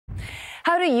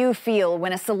How do you feel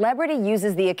when a celebrity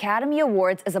uses the Academy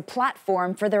Awards as a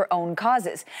platform for their own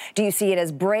causes? Do you see it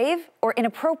as brave or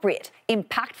inappropriate,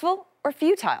 impactful or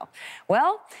futile?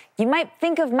 Well, you might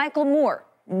think of Michael Moore.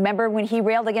 Remember when he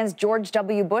railed against George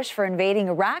W. Bush for invading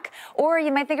Iraq? Or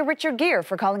you might think of Richard Gere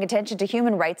for calling attention to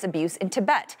human rights abuse in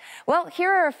Tibet. Well,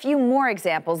 here are a few more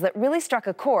examples that really struck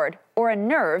a chord or a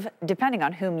nerve, depending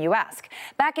on whom you ask.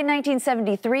 Back in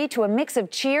 1973, to a mix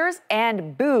of cheers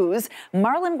and boos,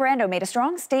 Marlon Brando made a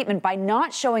strong statement by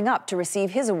not showing up to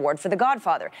receive his award for The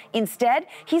Godfather. Instead,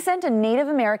 he sent a Native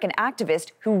American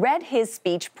activist who read his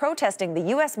speech protesting the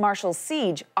U.S. Marshals'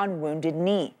 siege on Wounded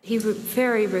Knee. He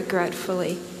very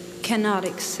regretfully cannot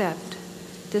accept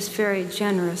this very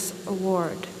generous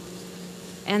award.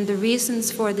 And the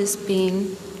reasons for this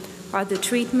being are the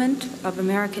treatment of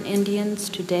American Indians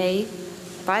today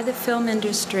by the film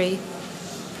industry,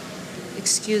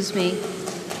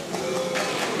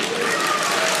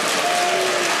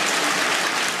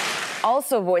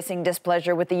 Also voicing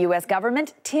displeasure with the U.S.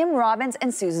 government, Tim Robbins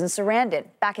and Susan Sarandon,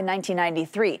 back in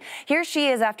 1993. Here she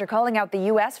is after calling out the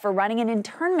U.S. for running an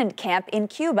internment camp in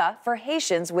Cuba for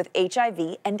Haitians with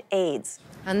HIV and AIDS.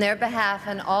 On their behalf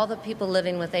and all the people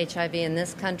living with HIV in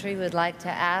this country, we'd like to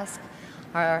ask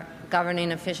our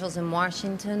governing officials in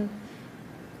Washington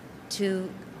to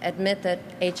admit that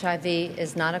HIV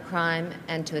is not a crime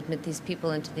and to admit these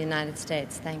people into the United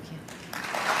States. Thank you.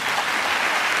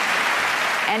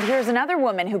 And here's another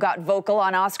woman who got vocal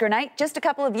on Oscar night just a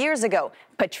couple of years ago,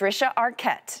 Patricia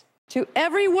Arquette. To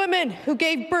every woman who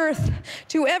gave birth,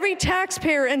 to every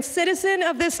taxpayer and citizen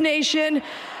of this nation,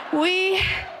 we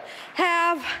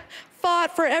have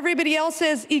fought for everybody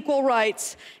else's equal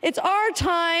rights. It's our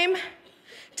time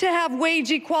to have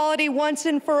wage equality once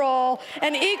and for all,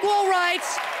 and equal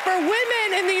rights for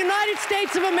women in the United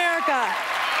States of America.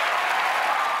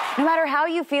 No matter how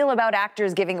you feel about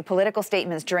actors giving political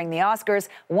statements during the Oscars,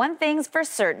 one thing's for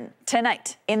certain.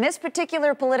 Tonight, in this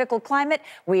particular political climate,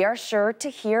 we are sure to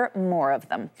hear more of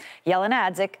them. Jelena,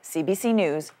 Adzic, CBC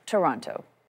News, Toronto.